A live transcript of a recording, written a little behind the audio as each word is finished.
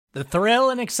The thrill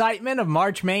and excitement of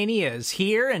March Mania is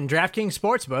here, and DraftKings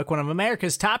Sportsbook, one of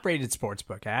America's top-rated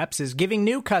sportsbook apps, is giving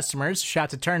new customers a shot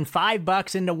to turn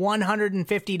 $5 into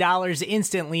 $150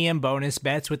 instantly in bonus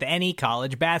bets with any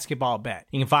college basketball bet.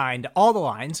 You can find all the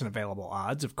lines and available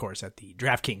odds, of course, at the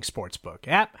DraftKings Sportsbook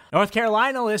app. North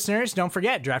Carolina listeners, don't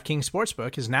forget, DraftKings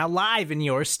Sportsbook is now live in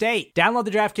your state. Download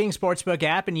the DraftKings Sportsbook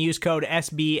app and use code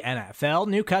SBNFL.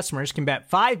 New customers can bet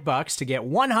 $5 to get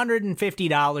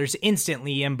 $150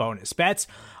 instantly in bonus bets,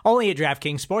 only at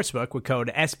DraftKings Sportsbook with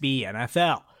code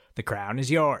SBNFL. The crown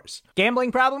is yours.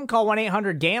 Gambling problem? Call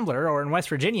 1-800-GAMBLER, or in West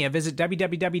Virginia, visit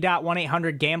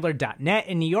www.1800gambler.net.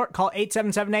 In New York, call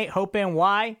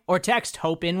 8778-HOPE-NY or text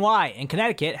HOPE-NY. In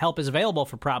Connecticut, help is available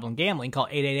for problem gambling. Call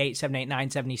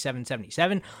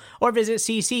 888-789-7777 or visit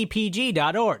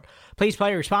ccpg.org. Please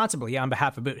play responsibly on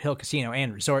behalf of Boot Hill Casino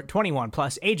and Resort. 21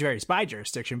 plus, age varies by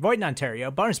jurisdiction. Void in Ontario.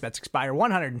 Bonus bets expire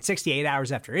 168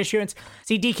 hours after issuance.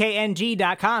 See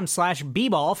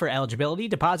dkng.com/bball for eligibility,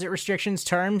 deposit restrictions,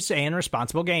 terms, and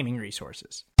responsible gaming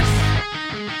resources.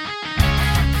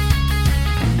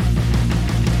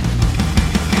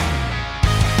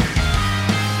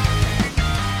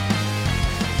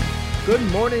 Good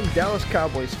morning, Dallas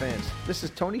Cowboys fans. This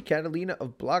is Tony Catalina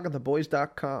of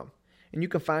blogoftheboys.com. And you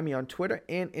can find me on Twitter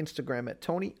and Instagram at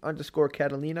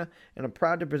Tony_Catalina, and I'm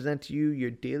proud to present to you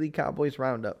your daily Cowboys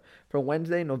Roundup for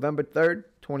Wednesday, November 3rd,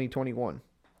 2021.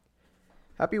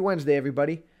 Happy Wednesday,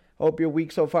 everybody. Hope your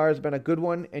week so far has been a good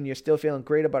one, and you're still feeling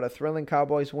great about a thrilling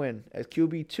Cowboys win, as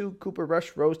QB2 Cooper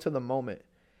Rush rose to the moment.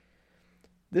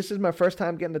 This is my first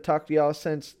time getting to talk to y'all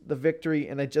since the victory,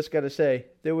 and I just got to say,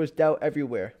 there was doubt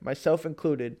everywhere, myself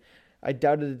included. I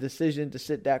doubted the decision to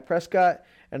sit Dak Prescott,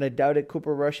 and I doubted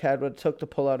Cooper Rush had what it took to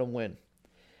pull out a win.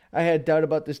 I had doubt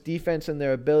about this defense and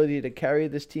their ability to carry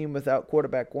this team without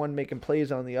quarterback one making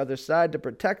plays on the other side to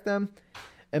protect them.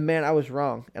 And man, I was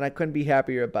wrong, and I couldn't be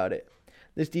happier about it.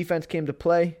 This defense came to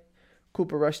play.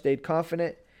 Cooper Rush stayed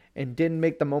confident and didn't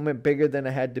make the moment bigger than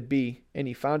it had to be, and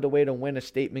he found a way to win a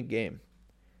statement game.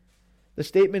 The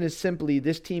statement is simply,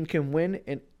 this team can win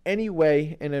in any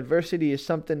way, and adversity is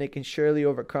something they can surely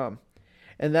overcome.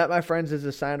 And that, my friends, is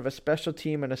a sign of a special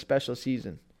team and a special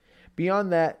season.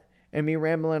 Beyond that, and me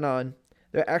rambling on,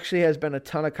 there actually has been a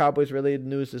ton of Cowboys-related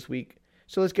news this week.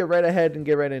 So let's get right ahead and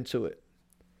get right into it.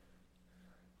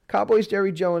 Cowboys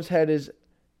Jerry Jones had his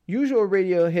usual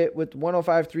radio hit with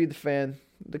 105.3 The Fan,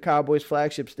 the Cowboys'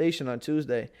 flagship station, on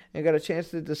Tuesday, and got a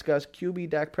chance to discuss QB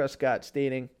Dak Prescott,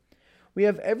 stating, "We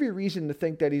have every reason to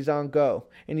think that he's on go,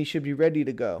 and he should be ready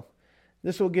to go.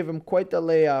 This will give him quite the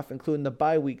layoff, including the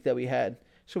bye week that we had.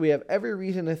 So we have every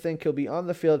reason to think he'll be on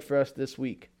the field for us this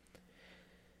week."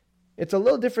 It's a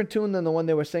little different tune than the one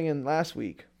they were singing last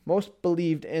week. Most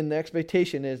believed, and the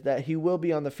expectation is that he will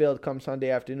be on the field come Sunday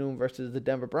afternoon versus the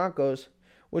Denver Broncos,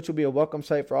 which will be a welcome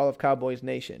sight for all of Cowboys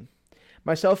Nation.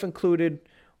 Myself included,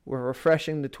 were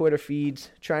refreshing the Twitter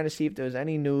feeds, trying to see if there was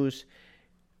any news,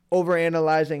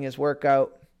 overanalyzing his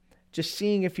workout, just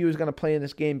seeing if he was going to play in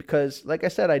this game because, like I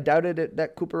said, I doubted it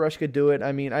that Cooper Rush could do it.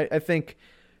 I mean, I think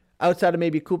outside of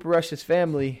maybe Cooper Rush's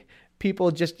family, people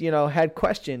just, had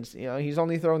questions. He's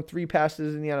only thrown 3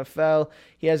 passes in the NFL.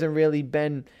 He hasn't really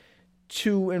been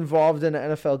too involved in the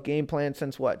NFL game plan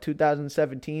since,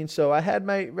 2017. So I had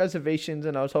my reservations,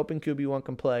 and I was hoping QB1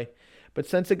 can play. But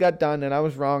since it got done, and I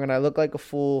was wrong, and I looked like a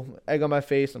fool, egg on my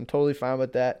face, I'm totally fine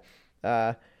with that.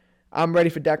 I'm ready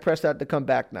for Dak Prescott to come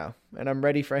back now, and I'm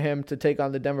ready for him to take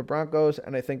on the Denver Broncos,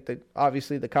 and I think that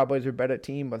obviously the Cowboys are a better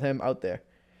team with him out there.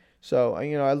 So,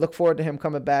 I look forward to him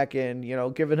coming back and,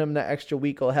 giving him that extra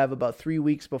week. He'll have about 3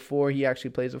 weeks before he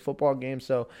actually plays a football game,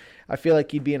 so I feel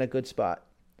like he'd be in a good spot.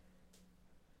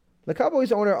 The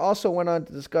Cowboys owner also went on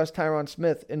to discuss Tyron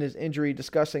Smith and his injury,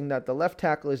 discussing that the left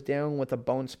tackle is down with a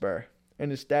bone spur, and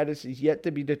his status is yet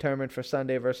to be determined for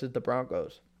Sunday versus the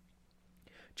Broncos.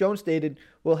 Jones stated,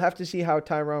 "We'll have to see how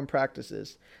Tyron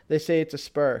practices. They say it's a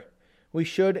spur. We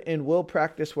should and will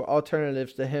practice with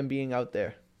alternatives to him being out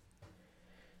there."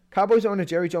 Cowboys owner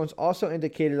Jerry Jones also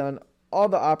indicated on all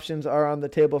the options are on the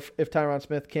table if Tyron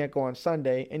Smith can't go on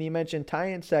Sunday, and he mentioned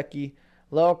Ty Nsekhe,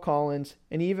 La'el Collins,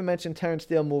 and he even mentioned Terrence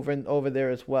Steele moving over there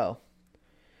as well.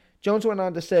 Jones went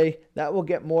on to say that will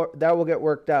get worked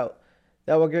out.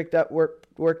 That will get that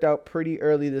worked out pretty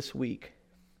early this week.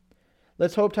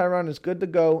 Let's hope Tyron is good to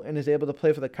go and is able to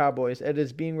play for the Cowboys. It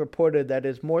is being reported that it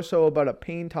is more so about a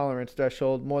pain tolerance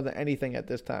threshold more than anything at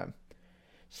this time.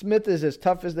 Smith is as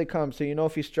tough as they come, so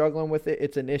if he's struggling with it,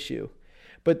 it's an issue.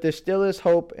 But there still is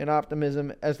hope and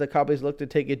optimism as the Cowboys look to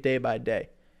take it day by day.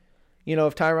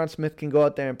 If Tyron Smith can go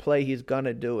out there and play, he's going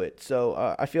to do it.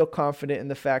 So I feel confident in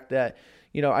the fact that,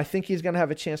 I think he's going to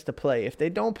have a chance to play. If they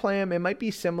don't play him, it might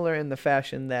be similar in the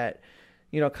fashion that,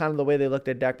 kind of the way they looked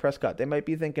at Dak Prescott. They might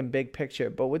be thinking big picture.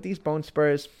 But with these bone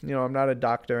spurs, I'm not a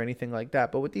doctor or anything like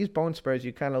that. But with these bone spurs,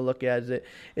 you kind of look at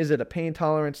is it a pain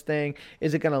tolerance thing?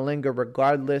 Is it going to linger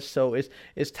regardless? So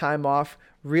is time off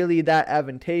really that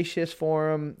advantageous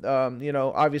for him?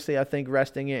 Obviously I think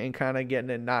resting it and kind of getting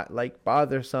it not like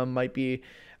bothersome might be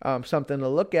something to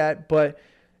look at. But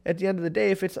at the end of the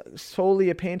day, if it's solely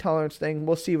a pain tolerance thing,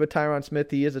 we'll see with Tyron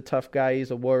Smith. He is a tough guy.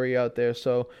 He's a warrior out there.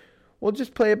 So we'll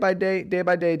just play it day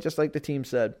by day, just like the team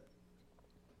said.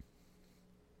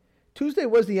 Tuesday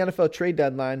was the NFL trade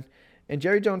deadline, and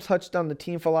Jerry Jones touched on the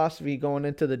team philosophy going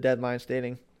into the deadline,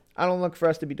 stating, "I don't look for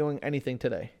us to be doing anything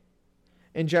today.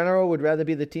 In general, would rather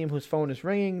be the team whose phone is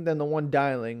ringing than the one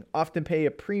dialing, often pay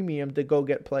a premium to go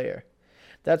get player.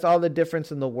 That's all the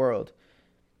difference in the world."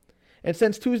 And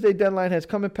since Tuesday deadline has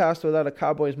come and passed without a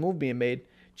Cowboys move being made,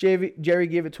 Jerry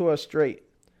gave it to us straight.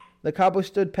 The Cowboys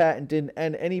stood pat and didn't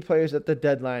end any players at the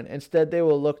deadline. Instead, they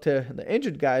will look to the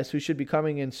injured guys who should be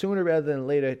coming in sooner rather than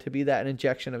later to be that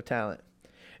injection of talent.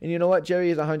 And you know what? Jerry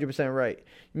is 100% right.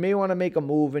 You may want to make a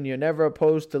move and you're never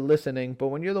opposed to listening, but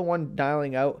when you're the one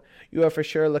dialing out, you are for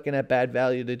sure looking at bad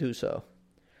value to do so.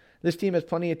 This team has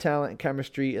plenty of talent and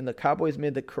chemistry, and the Cowboys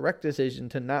made the correct decision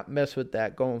to not mess with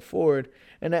that going forward,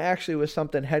 and that actually was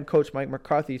something head coach Mike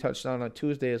McCarthy touched on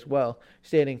Tuesday as well,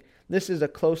 stating, "This is a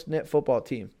close-knit football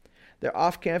team. Their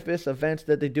off-campus events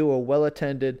that they do are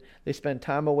well-attended. They spend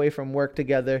time away from work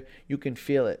together. You can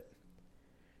feel it."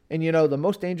 And the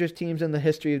most dangerous teams in the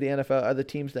history of the NFL are the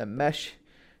teams that mesh,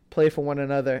 play for one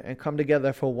another, and come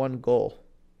together for one goal.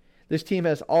 This team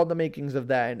has all the makings of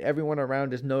that, and everyone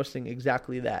around is noticing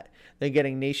exactly that. They're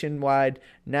getting nationwide,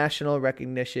 national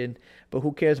recognition, but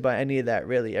who cares about any of that,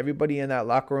 really? Everybody in that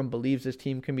locker room believes this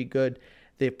team can be good.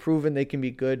 They've proven they can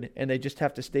be good, and they just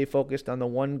have to stay focused on the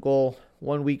one goal,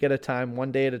 1 week at a time,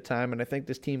 1 day at a time, and I think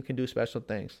this team can do special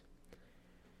things.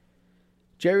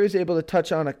 Jerry was able to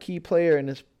touch on a key player in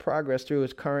his progress through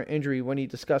his current injury when he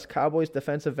discussed Cowboys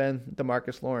defensive end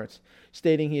DeMarcus Lawrence,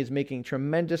 stating he is making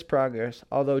tremendous progress,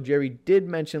 although Jerry did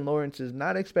mention Lawrence is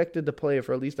not expected to play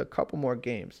for at least a couple more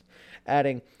games,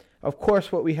 adding, "Of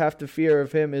course what we have to fear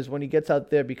of him is when he gets out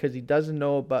there because he doesn't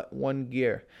know about one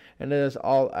gear, and it is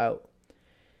all out."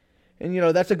 And,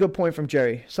 that's a good point from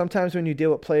Jerry. Sometimes when you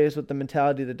deal with players with the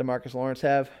mentality that DeMarcus Lawrence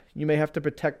have, you may have to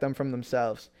protect them from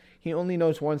themselves. He only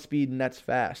knows one speed, and that's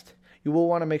fast. You will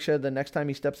want to make sure the next time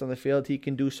he steps on the field, he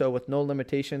can do so with no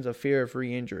limitations of fear of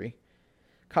re-injury.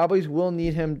 Cowboys will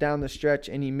need him down the stretch,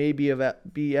 and he may be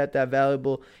at that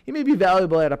valuable. He may be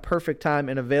valuable at a perfect time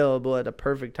and available at a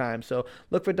perfect time. So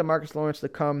look for DeMarcus Lawrence to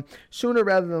come sooner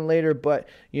rather than later. But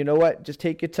you know what? Just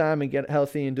take your time and get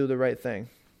healthy and do the right thing.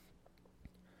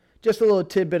 Just a little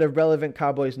tidbit of relevant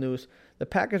Cowboys news. The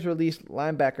Packers released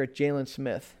linebacker Jalen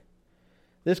Smith.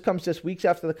 This comes just weeks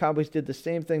after the Cowboys did the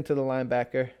same thing to the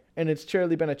linebacker, and it's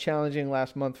surely been a challenging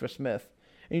last month for Smith.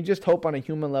 And you just hope on a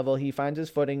human level he finds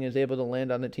his footing and is able to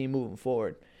land on the team moving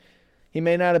forward. He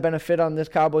may not have been a fit on this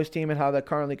Cowboys team and how they're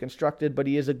currently constructed, but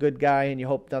he is a good guy, and you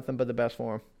hope nothing but the best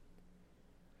for him.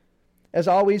 As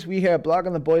always, we here at Blog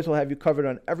on the Boys will have you covered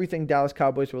on everything Dallas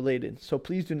Cowboys related, so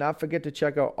please do not forget to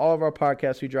check out all of our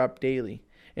podcasts we drop daily.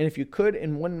 And if you could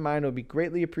and wouldn't mind, it would be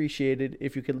greatly appreciated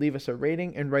if you could leave us a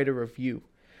rating and write a review.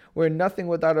 We're nothing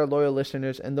without our loyal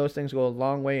listeners, and those things go a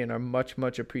long way and are much,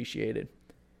 much appreciated.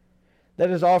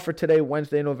 That is all for today,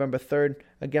 Wednesday, November 3rd.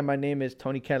 Again, my name is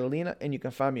Tony Catalina, and you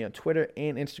can find me on Twitter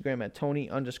and Instagram at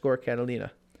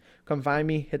Tony_Catalina. Come find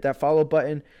me, hit that follow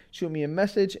button, shoot me a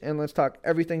message, and let's talk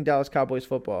everything Dallas Cowboys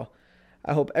football.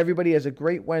 I hope everybody has a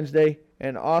great Wednesday,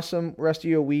 an awesome rest of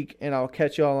your week, and I'll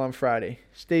catch you all on Friday.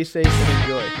 Stay safe and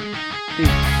enjoy.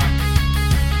 Peace.